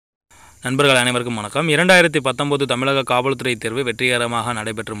நண்பர்கள் அனைவருக்கும் வணக்கம். 2019 தமிழக காவல்துறை தேர்வு வெற்றிகரமாக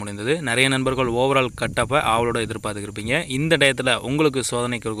நடைபெற்று முடிந்தது. நிறைய நண்பர்கள் ஓவரால் கட்டப்பை ஆவலோட எதிர்பார்த்துருப்பீங்க. இந்த டயத்தில் உங்களுக்கு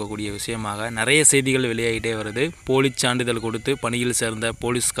சோதனைக்கு இருக்கக்கூடிய விஷயமாக நிறைய செய்திகள் வெளியாகிட்டே வருது. போலீஸ் சான்றிதழ் கொடுத்து பணியில் சேர்ந்த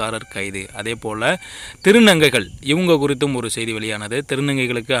போலீஸ்காரர் கைது. அதே போல் திருநங்கைகள் இவங்க குறித்தும் ஒரு செய்தி வெளியானது.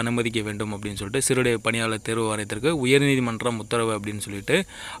 திருநங்கைகளுக்கு அனுமதிக்க வேண்டும் அப்படின்னு சொல்லிட்டு சிறுடை பணியாளர் தேர்வு வாரியத்திற்கு உயர்நீதிமன்றம் உத்தரவு அப்படின்னு சொல்லிட்டு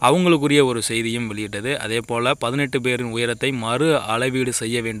அவங்களுக்குரிய ஒரு செய்தியும் வெளியிட்டது. அதே போல் 18 பேரின் உயரத்தை மறு அளவீடு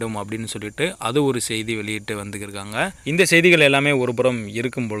செய்ய வேண்டும் அப்படின்னு சொல்லிட்டு அது ஒரு செய்தி வெளியிட்டு வந்துருக்காங்க. இந்த செய்திகள் எல்லாமே ஒரு புறம்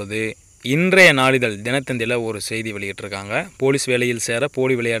இருக்கும் பொழுது இன்றைய நாளிதழ் தினத்தந்தியில் ஒரு செய்தி வெளியிட்டிருக்காங்க. போலீஸ் வேலையில் சேர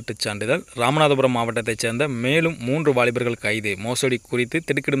போலி விளையாட்டுச் சான்றிதழ். ராமநாதபுரம் மாவட்டத்தைச் சேர்ந்த மேலும் 3 வாலிபர்கள் கைது. மோசடி குறித்து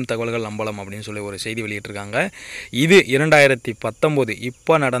திடுக்கிடும் தகவல்கள் அம்பலம் அப்படின்னு சொல்லி ஒரு செய்தி வெளியிட்டிருக்காங்க. இது 2019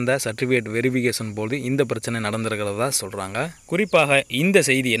 இப்போ நடந்த சர்டிஃபிகேட் வெரிஃபிகேஷன் போது இந்த பிரச்சனை நடந்திருக்கிறதா சொல்கிறாங்க. குறிப்பாக இந்த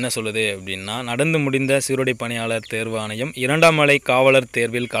செய்தி என்ன சொல்லுது அப்படின்னா, நடந்து முடிந்த சீருடை பணியாளர் தேர்வு ஆணையம் 2ஆம் நிலை காவலர்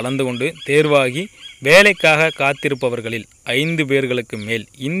தேர்வில் கலந்து கொண்டு தேர்வாகி வேலைக்காக காத்திருப்பவர்களில் 5 பேர்களுக்கு மேல்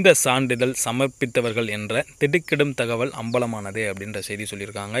இந்த சான்றிதழ் சமர்ப்பித்தவர்கள் என்ற திடுக்கிடும் தகவல் அம்பலமானது அப்படின்ற செய்தி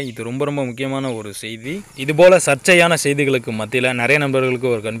சொல்லியிருக்காங்க. இது ரொம்ப முக்கியமான ஒரு செய்தி. இதுபோல் சர்ச்சையான செய்திகளுக்கு மத்தியில் நிறைய நண்பர்களுக்கு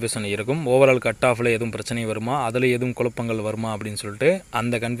ஒரு கன்ஃபியூஷன் இருக்கும். ஓவரால் கட் ஆஃபில் எதுவும் பிரச்சனை வருமா, அதில் எதுவும் குழப்பங்கள் வருமா அப்படின்னு சொல்லிட்டு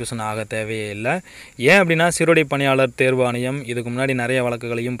அந்த கன்ஃபியூஷன் ஆக தேவையே இல்லை. ஏன் அப்படின்னா சீருடை பணியாளர் தேர்வு ஆணையம் இதுக்கு முன்னாடி நிறைய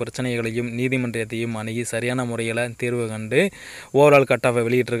வழக்குகளையும் பிரச்சனைகளையும் நீதிமன்றத்தையும் அணுகி சரியான முறையில் தேர்வு கண்டு ஓவரால் கட் ஆஃபை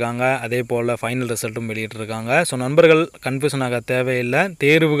வெளியிட்டிருக்காங்க. அதே போல் ஃபைனல் ரிசல்ட்டும் வெளியிட்டிருக்காங்க. ஸோ நண்பர்கள் கன்ஃபியூஷன் ஆக தேவையில்லை.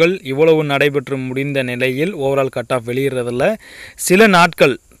 தேர்வுகள் இவ்வளவு நடைபெற்று முடிந்த நிலையில் ஓவரால் கட் ஆஃப் வெளியிடுறதில் சில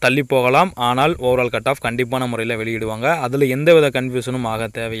நாட்கள் தள்ளி போகலாம். ஆனால் ஓவரால் கட் ஆஃப் கண்டிப்பான முறையில் வெளியிடுவாங்க. அதில் எந்தவித கன்ஃபியூஷனும் ஆக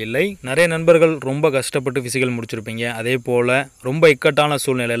தேவையில்லை. நிறைய நண்பர்கள் ரொம்ப கஷ்டப்பட்டு ஃபிசிக்கல் முடிச்சிருப்பீங்க. அதே போல் ரொம்ப இக்கட்டான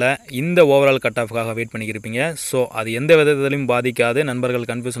சூழ்நிலையில் இந்த ஓவரால் கட் ஆஃப்காக வெயிட் பண்ணியிருப்பீங்க. ஸோ அது எந்த விதத்திலையும் பாதிக்காது. நண்பர்கள்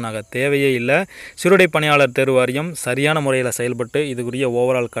கன்ஃபியூஷன் ஆக தேவையே இல்லை. சீருடை பணியாளர் தேர்வு வாரியம் சரியான முறையில் செயல்பட்டு இதுக்குரிய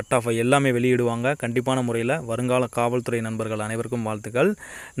ஓவரால் கட் ஆஃபை எல்லாமே வெளியிடுவாங்க கண்டிப்பான முறையில். வருங்கால காவல்துறை நண்பர்கள் அனைவருக்கும் வாழ்த்துக்கள்.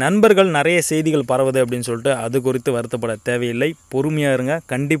 நண்பர்கள் நிறைய செய்திகள் பரவுது அப்படின்னு சொல்லிட்டு அது குறித்து வருத்தப்பட தேவையில்லை. பொறுமையாக இருங்க.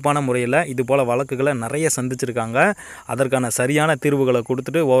 கண்டிப்பான முறையில் இது போல் வழக்குகளை நிறைய சந்திச்சிருக்காங்க. அதற்கான சரியான தீர்வுகளை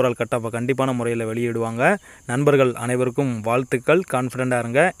கொடுத்துட்டு ஓவரால் கட் ஆஃபை கண்டிப்பான முறையில் வெளியிடுவாங்க. நண்பர்கள் அனைவருக்கும் வாழ்த்துக்கள். கான்ஃபிடென்ட்டாக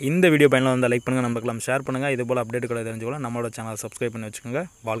இருங்க. இந்த வீடியோ பயனில் வந்து லைக் பண்ணுங்கள், நண்பர்களும் ஷேர் பண்ணுங்கள். இது போல் அப்டேட்டுகளை தெரிஞ்சுக்கலாம். நம்மளோட சேனலை சப்ஸ்கிரைப் பண்ணி வச்சுக்கோங்க.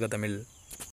 வாழ்க தமிழ்.